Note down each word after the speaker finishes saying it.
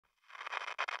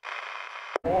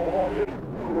Going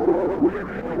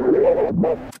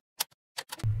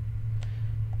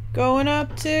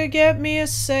up to get me a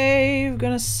save.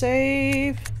 Gonna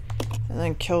save. And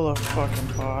then kill the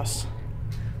fucking boss.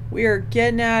 We are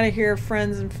getting out of here,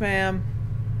 friends and fam.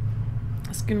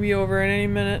 It's gonna be over in any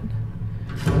minute.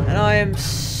 And I am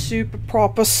super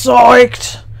proper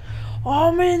psyched.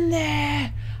 I'm in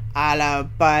there. Hello,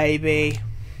 baby.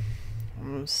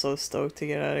 I'm so stoked to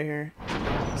get out of here.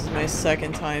 This is my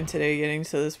second time today getting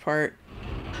to this part.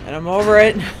 And I'm over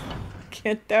it.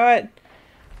 Can't do it.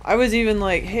 I was even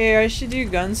like, hey, I should do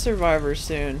Gun Survivor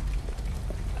soon.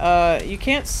 You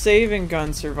can't save in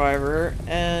Gun Survivor,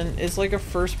 and it's like a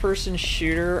first-person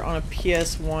shooter on a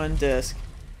PS1 disc.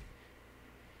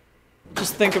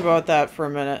 Just think about that for a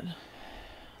minute.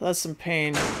 That's some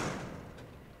pain.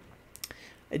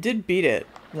 I did beat it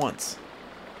once.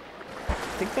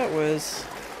 I think that was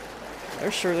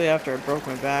shortly after I broke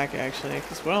my back, actually,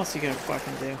 because what else are you gonna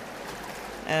fucking do?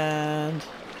 And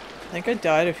I think I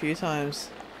died a few times,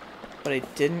 but I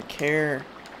didn't care.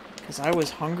 Because I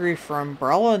was hungry for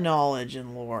Umbrella knowledge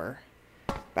and lore.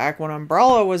 Back when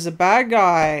Umbrella was a bad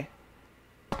guy.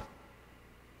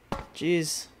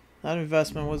 Jeez, that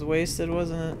investment was wasted,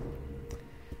 wasn't it?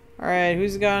 Alright,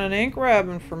 who's got an ink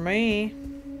rabbin for me?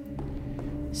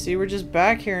 See, we're just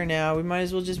back here now. We might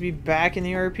as well just be back in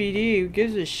the RPD. Who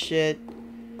gives a shit?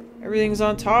 Everything's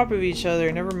on top of each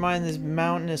other. Never mind this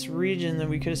mountainous region that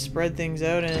we could have spread things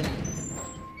out in.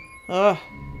 Ugh.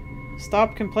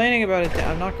 Stop complaining about it.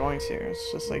 I'm not going to.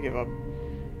 It's just I give up.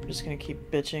 I'm just gonna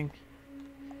keep bitching.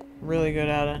 I'm really good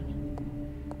at it.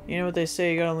 You know what they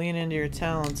say, you gotta lean into your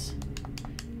talents.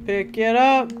 Pick it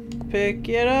up. Pick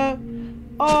it up.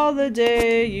 All the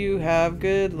day you have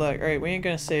good luck. Alright, we ain't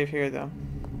gonna save here though.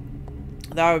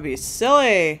 That would be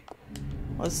silly.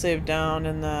 Let's save down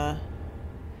in the...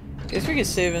 I guess we could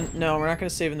save in... No, we're not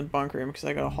gonna save in the bunk room because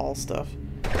I gotta haul stuff.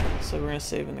 So we're gonna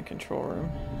save in the control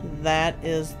room. That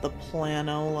is the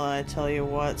planola, I tell you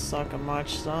what, suck a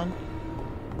much, son.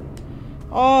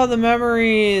 Oh, the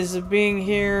memories of being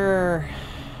here.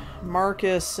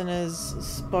 Marcus and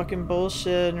his fucking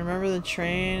bullshit. Remember the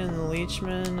train and the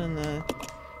leechman and the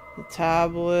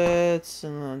tablets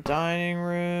and the dining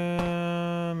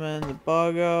room and the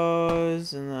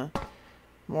buggos and the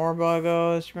more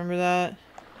buggos. Remember that?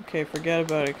 Okay, forget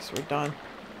about it because we're done.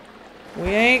 We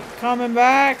ain't coming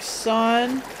back,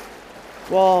 son.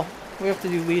 Well, we have to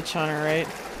do Leech Hunter, right?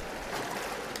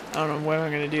 I don't know when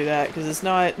I'm gonna do that because it's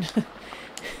not.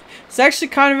 It's actually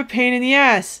kind of a pain in the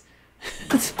ass.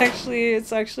 It's actually a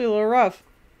little rough.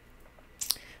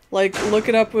 Like, look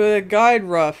it up with a guide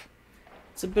rough.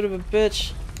 It's a bit of a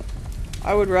bitch.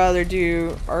 I would rather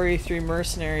do RE3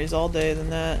 Mercenaries all day than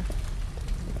that.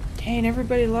 Dang,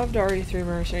 everybody loved RE3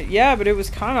 Mercenaries. Yeah, but it was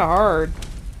kind of hard.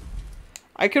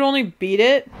 I could only beat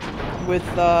it with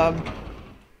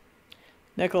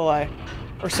Nikolai.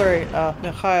 Or sorry,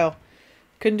 Mikhail.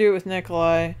 Couldn't do it with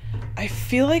Nikolai. I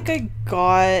feel like I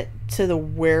got to the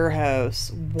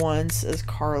warehouse once as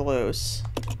Carlos.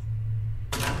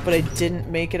 But I didn't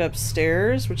make it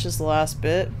upstairs, which is the last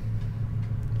bit.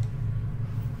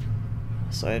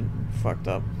 So I fucked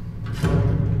up.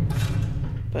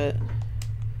 But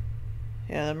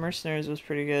yeah, the Mercenaries was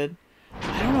pretty good.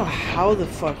 I don't know how the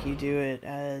fuck you do it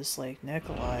as, like,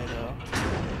 Nikolai, though.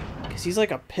 Because he's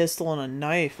like a pistol and a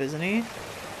knife, isn't he?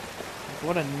 Like,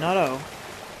 what a nutto.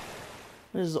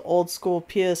 This is old school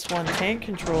PS1 tank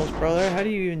controls, brother. How do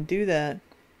you even do that?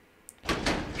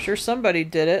 I'm sure somebody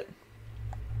did it.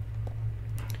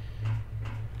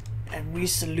 And we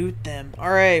salute them.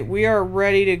 Alright, we are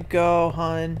ready to go,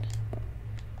 hun.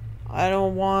 I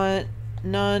don't want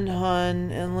none,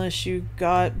 hun, unless you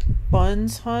got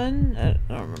buns, hun. I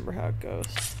don't remember how it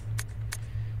goes.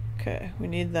 Okay, we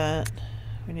need that.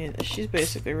 We need. She's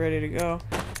basically ready to go.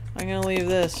 I'm gonna leave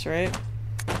this, right?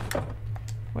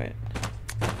 Wait.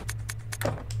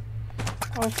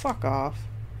 Oh, fuck off.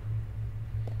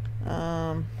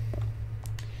 I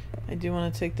do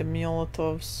want to take the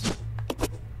Molotovs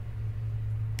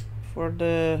for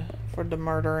the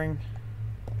murdering.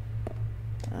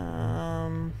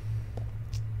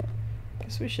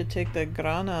 Guess we should take the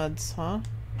grenades, huh?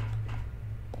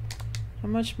 How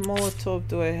much Molotov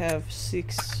do I have?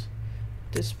 6.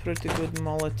 This is pretty good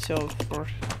Molotov for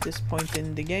this point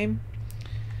in the game.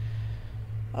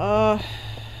 Huh.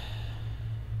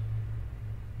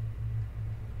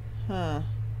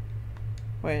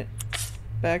 Wait.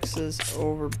 Bex is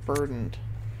overburdened.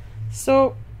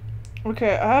 So,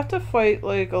 okay, I have to fight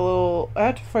like a little... I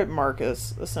have to fight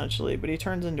Marcus, essentially, but he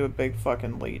turns into a big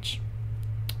fucking leech.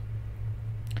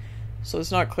 So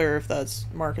it's not clear if that's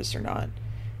Marcus or not.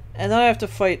 And then I have to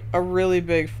fight a really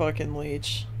big fucking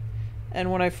leech.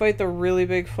 And when I fight the really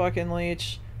big fucking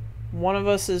leech, one of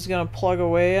us is gonna plug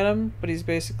away at him, but he's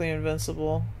basically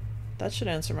invincible. That should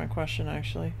answer my question,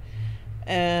 actually.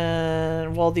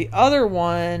 And while the other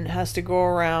one has to go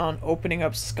around opening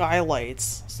up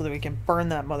skylights so that we can burn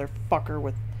that motherfucker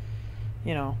with,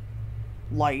 you know,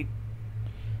 light.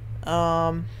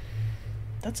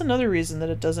 That's another reason that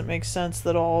it doesn't make sense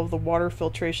that all of the water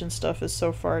filtration stuff is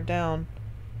so far down.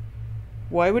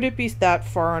 Why would it be that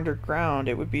far underground?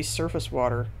 It would be surface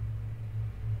water.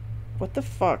 What the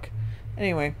fuck?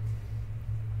 Anyway.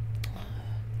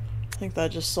 I think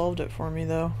that just solved it for me,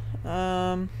 though.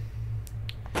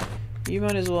 You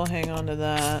might as well hang on to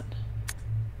that.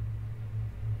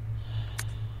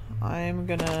 I'm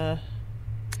gonna...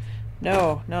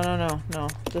 No.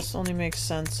 This only makes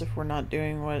sense if we're not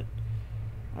doing what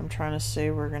I'm trying to say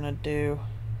we're gonna do.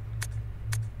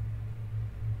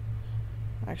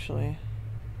 Actually...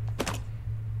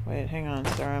 Wait, hang on.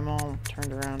 Sorry, I'm all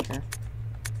turned around here.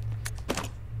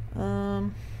 I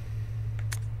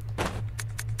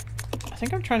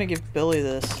think I'm trying to give Billy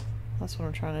this. That's what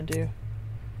I'm trying to do.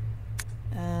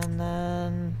 And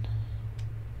then...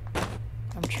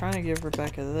 I'm trying to give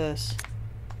Rebecca this.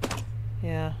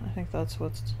 Yeah, I think that's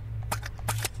what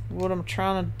I'm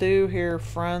trying to do here,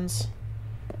 friends.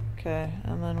 Okay,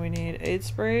 and then we need 8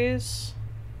 sprays.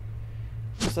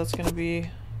 Because that's going to be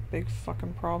a big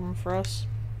fucking problem for us.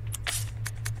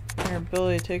 Here,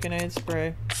 Billy, take an 8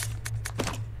 spray.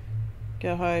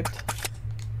 Get hyped.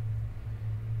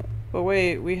 But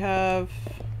wait, we have...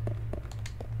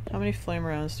 How many flame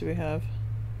rounds do we have?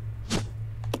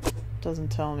 Doesn't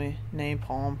tell me.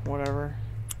 Napalm, whatever.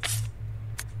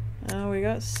 Oh, we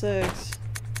got 6.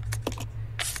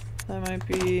 That might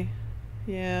be...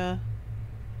 Yeah.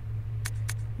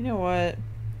 You know what?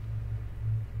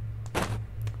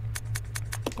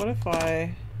 What if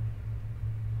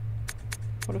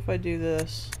I do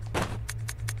this?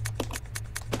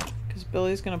 Because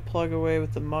Billy's gonna plug away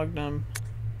with the Magnum.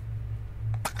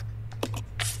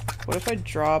 What if I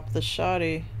drop the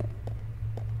shoddy?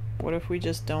 What if we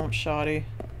just don't shoddy?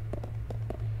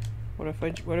 What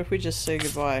if we just say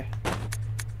goodbye?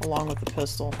 Along with the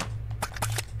pistol.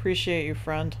 Appreciate you,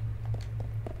 friend.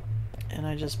 And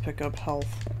I just pick up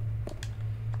health.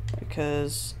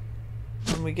 Because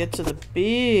when we get to the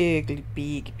big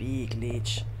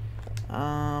leech,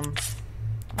 I'm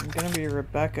gonna be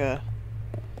Rebecca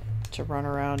to run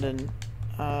around and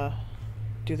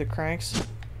do the cranks.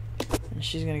 And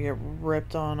she's gonna get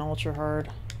ripped on ultra hard.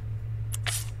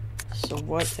 So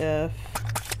what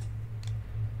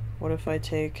if I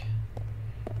take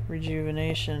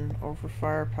rejuvenation over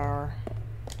firepower?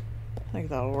 I think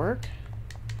that'll work.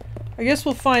 I guess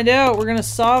we'll find out. We're gonna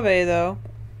Save though.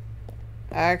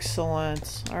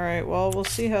 Excellent. Alright, well, we'll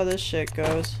see how this shit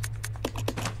goes.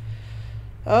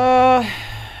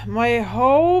 My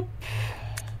hope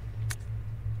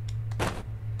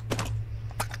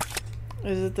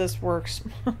is that this works.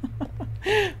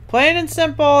 Plain and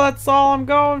simple, that's all I'm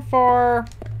going for.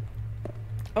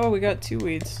 Oh, we got 2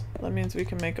 weeds. That means we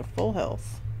can make a full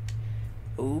health.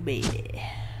 Oh, baby.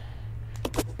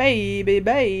 Baby.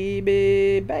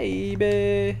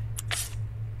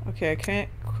 Okay, I can't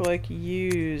click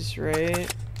use,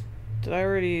 right? Did I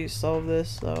already solve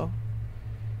this, though?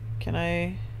 Can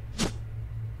I...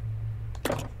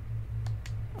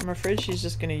 I'm afraid she's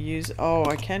just gonna use... Oh,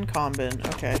 I can combin.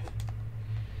 Okay.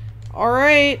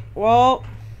 Alright, well...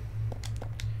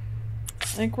 I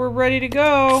think we're ready to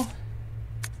go.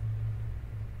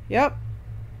 Yep.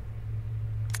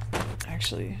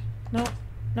 Actually,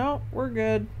 no, we're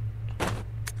good.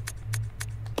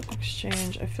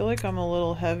 Exchange. I feel like I'm a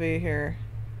little heavy here.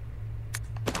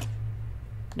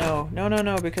 No,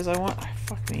 because I want...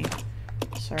 Fuck me.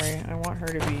 Sorry, I want her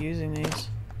to be using these.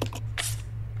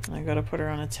 And I gotta put her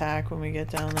on attack when we get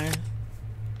down there.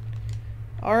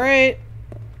 Alright.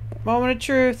 Moment of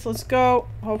truth. Let's go.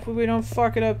 Hopefully we don't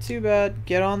fuck it up too bad.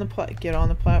 Get on the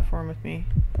platform with me.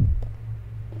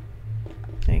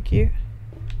 Thank you.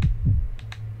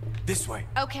 This way.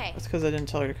 Okay. That's because I didn't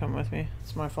tell her to come with me.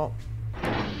 It's my fault.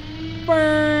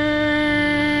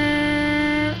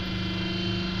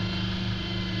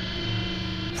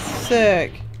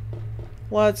 Sick.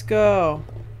 Let's go.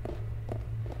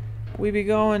 We be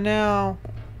going now.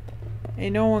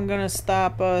 Ain't no one gonna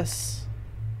stop us.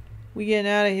 We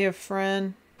getting out of here,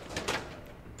 friend.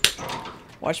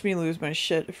 Watch me lose my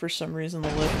shit if for some reason the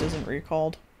lift isn't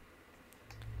recalled.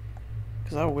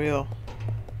 Cause I will.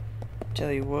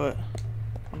 Tell you what.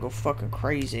 I'll go fucking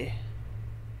crazy.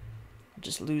 I'll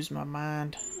just lose my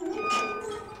mind.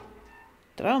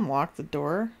 Did I unlock the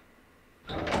door?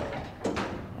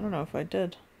 I don't know if I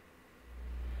did.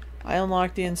 I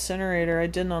unlocked the incinerator. I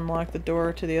didn't unlock the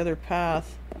door to the other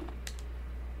path.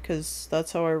 Because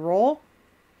that's how I roll?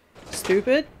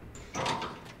 Stupid?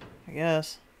 I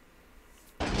guess.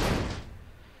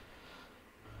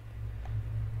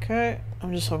 Okay.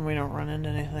 I'm just hoping we don't run into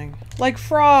anything. Like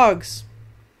frogs!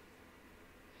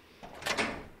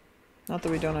 Not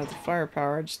that we don't have the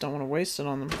firepower, I just don't want to waste it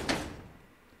on them.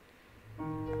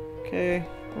 Okay,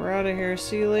 we're out of here.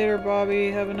 See you later,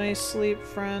 Bobby. Have a nice sleep,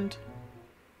 friend.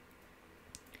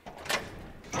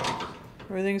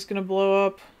 Everything's gonna blow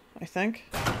up, I think.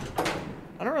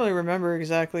 I don't really remember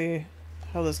exactly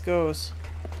how this goes.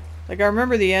 Like, I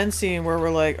remember the end scene where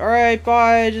we're like, alright,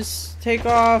 bye, just take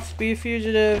off, be a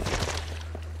fugitive.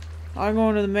 I'm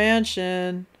going to the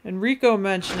mansion. And Rico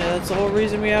mentioned it. That's the whole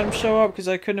reason we had him show up, because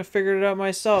I couldn't have figured it out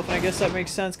myself. And I guess that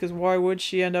makes sense, because why would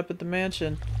she end up at the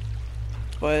mansion?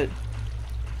 But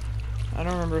I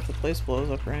don't remember if the place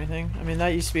blows up or anything. I mean, that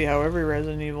used to be how every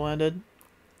Resident Evil ended.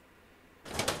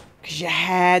 Because you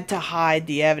had to hide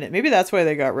the evidence. Maybe that's why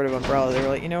they got rid of Umbrella. They were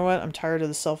like, you know what? I'm tired of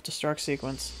the self-destruct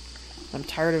sequence. I'm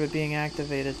tired of it being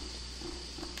activated.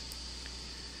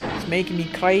 It's making me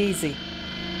crazy.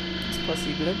 It's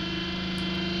pussy blue.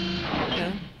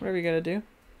 Yeah, whatever you gotta do.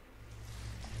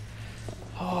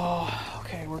 Oh,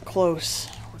 okay, we're close.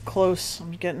 We're close.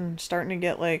 I'm starting to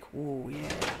get like, ooh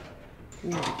yeah.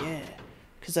 Ooh yeah.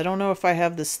 Because I don't know if I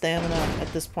have the stamina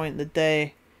at this point in the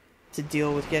day to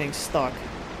deal with getting stuck.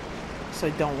 So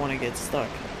I don't want to get stuck.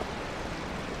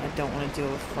 I don't want to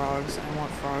deal with frogs. I want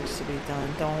frogs to be done.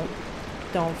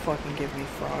 Don't fucking give me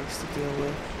frogs to deal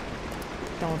with.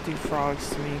 Don't do frogs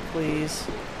to me, please.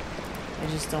 I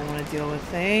just don't want to deal with.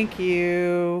 Thank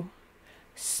you.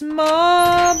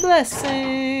 Small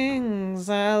blessings.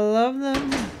 I love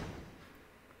them.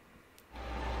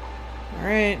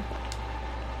 Alright.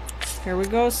 Here we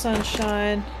go,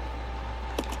 sunshine.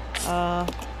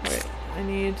 Wait. I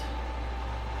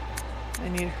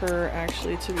need her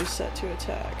actually to be set to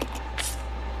attack.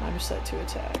 I'm set to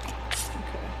attack.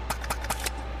 Okay.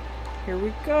 Here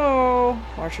we go.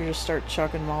 Watch her just start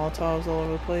chucking Molotovs all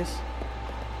over the place.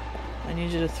 I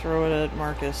need you to throw it at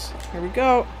Marcus. Here we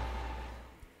go.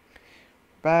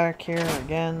 Back here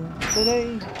again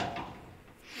today.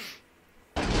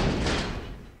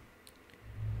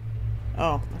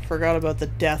 Oh, I forgot about the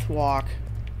death walk.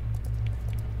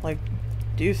 Like,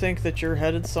 do you think that you're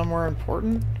headed somewhere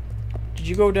important? Did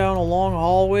you go down a long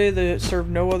hallway that served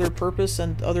no other purpose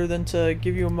and other than to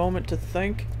give you a moment to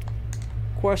think?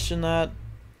 Question that.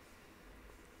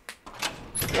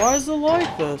 Why is it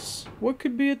like this? What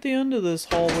could be at the end of this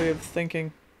hallway of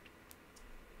thinking?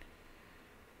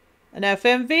 An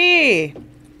FMV!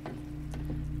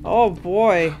 Oh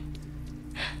boy.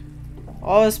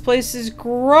 Oh, this place is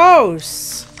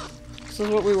gross! This is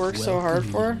what we worked so hard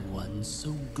for.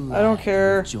 I don't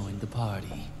care.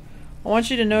 I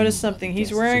want you to notice something.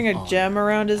 He's wearing a gem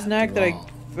around his neck that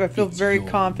I feel very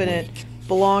confident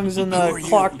belongs in the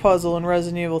clock puzzle in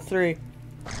Resident Evil 3.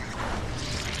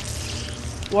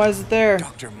 Why is it there?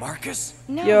 Dr. Marcus?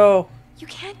 No, yo. You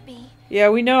can't be. Yeah,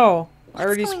 we know. I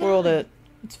already spoiled it.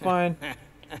 It's fine.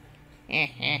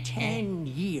 10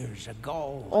 years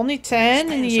ago. Only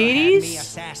 10 in the Spencer 80s? had me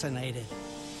assassinated.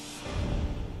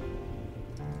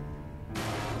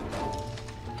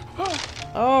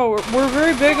 Oh, we're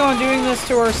very big on doing this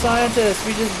to our scientists.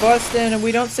 We just bust in and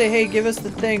we don't say, hey, give us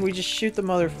the thing. We just shoot the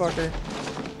motherfucker.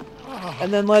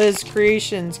 And then let his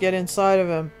creations get inside of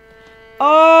him.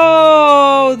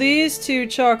 Oh, these two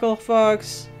chuckle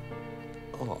fucks.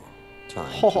 Oh,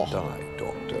 time to die,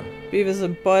 Doctor. Beavis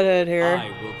and Butthead here. I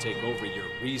will take over your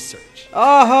research.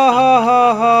 Ah ha ha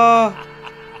ha ha.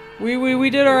 We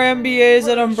did our MBAs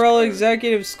at Umbrella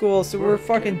Executive School, so we're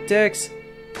fucking dicks.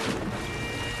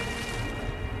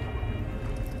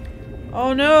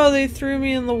 Oh no, they threw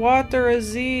me in the water,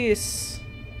 Aziz.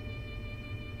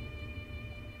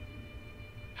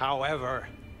 However,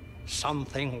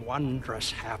 something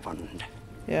wondrous happened.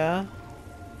 Yeah?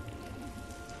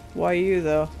 Why you,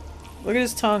 though? Look at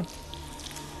his tongue.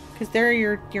 Because they're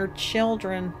your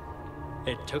children.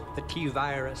 It took the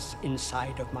T-virus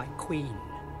inside of my queen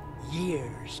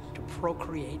years to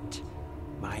procreate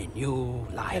my new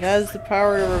life. It has the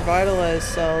power to revitalize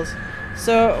cells.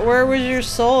 So, where was your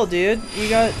soul, dude? You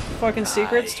got fucking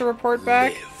secrets to report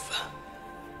back?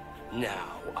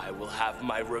 Now I will have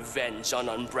my revenge on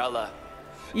Umbrella.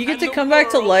 You get to come back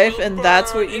to life and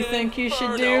that's what you think you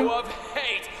should do?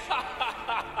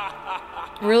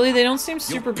 Really? They don't seem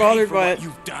super bothered by it.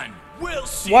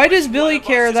 Why does Billy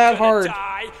care that hard?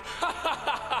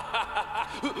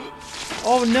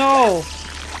 Oh no!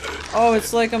 Oh,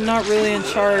 it's like I'm not really in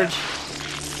charge.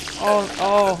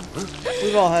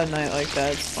 We've all had a night like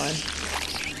that, it's fine.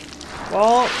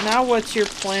 Well, now what's your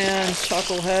plan,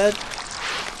 Chucklehead?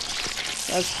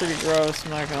 That's pretty gross,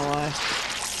 I'm not gonna lie.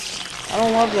 I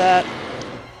don't love that.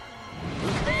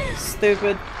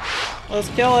 Stupid. Let's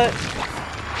kill it.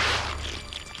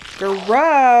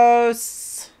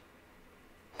 Gross!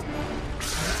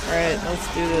 Alright, let's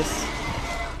do this.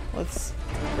 Let's...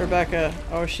 Rebecca.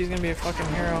 Oh, she's gonna be a fucking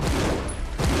hero.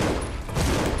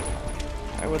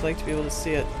 I would like to be able to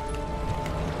see it.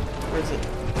 Where is it?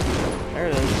 There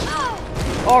it is.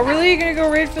 Oh, really? You're gonna go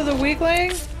raid for the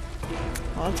weakling?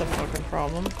 Oh, that's a fucking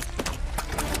problem.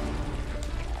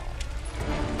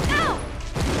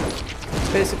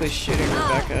 It's basically shooting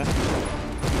Rebecca.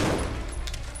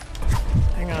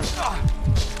 Hang on.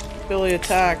 Billy,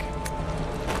 attack.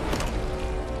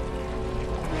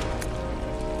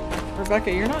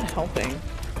 Rebecca, you're not helping.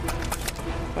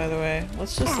 By the way,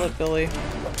 let's just let Billy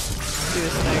do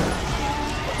his thing.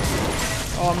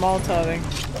 Oh, I'm Molotoving.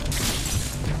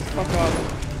 Fuck off.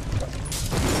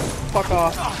 Fuck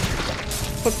off.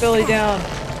 Put Billy down.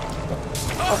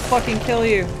 I'll fucking kill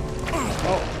you.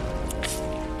 Oh.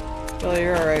 Billy,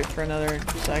 you're alright for another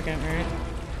second, right?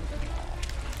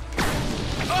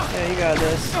 Yeah, you got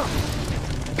this.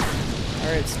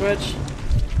 Alright, switch.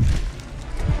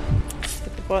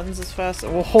 Hit the buttons as fast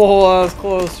as— whoa, that was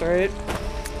close, right?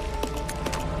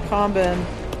 Combin.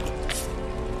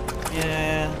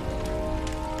 Yeah.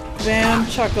 Bam,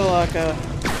 chakalaka.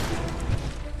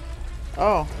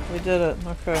 Oh, we did it.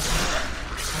 Okay.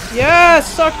 Yeah,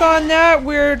 suck on that,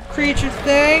 weird creature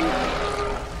thing.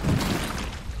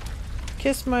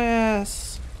 Kiss my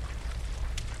ass.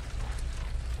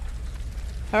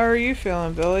 How are you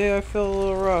feeling, Billy? I feel a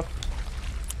little rough.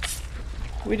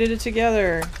 We did it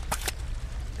together.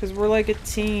 Because we're like a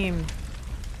team.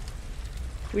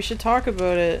 We should talk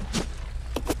about it.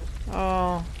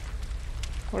 Oh.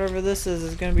 Whatever this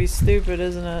is gonna be stupid,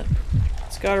 isn't it?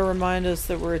 It's gotta remind us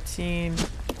that we're a team.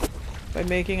 By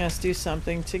making us do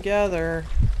something together.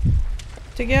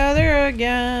 Together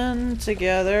again.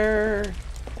 Together.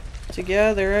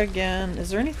 Together again. Is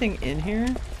there anything in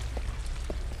here?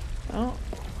 Oh.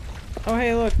 Oh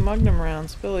hey look, Magnum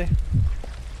rounds. Billy.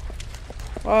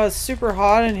 Wow, it's super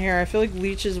hot in here. I feel like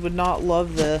leeches would not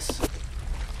love this.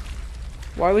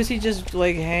 Why was he just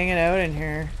like hanging out in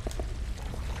here?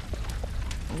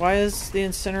 Why is the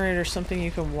incinerator something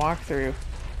you can walk through?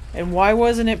 And why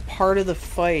wasn't it part of the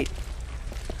fight?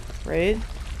 Right?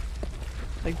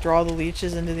 Like draw the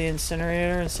leeches into the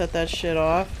incinerator and set that shit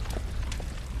off?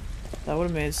 That would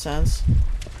have made sense.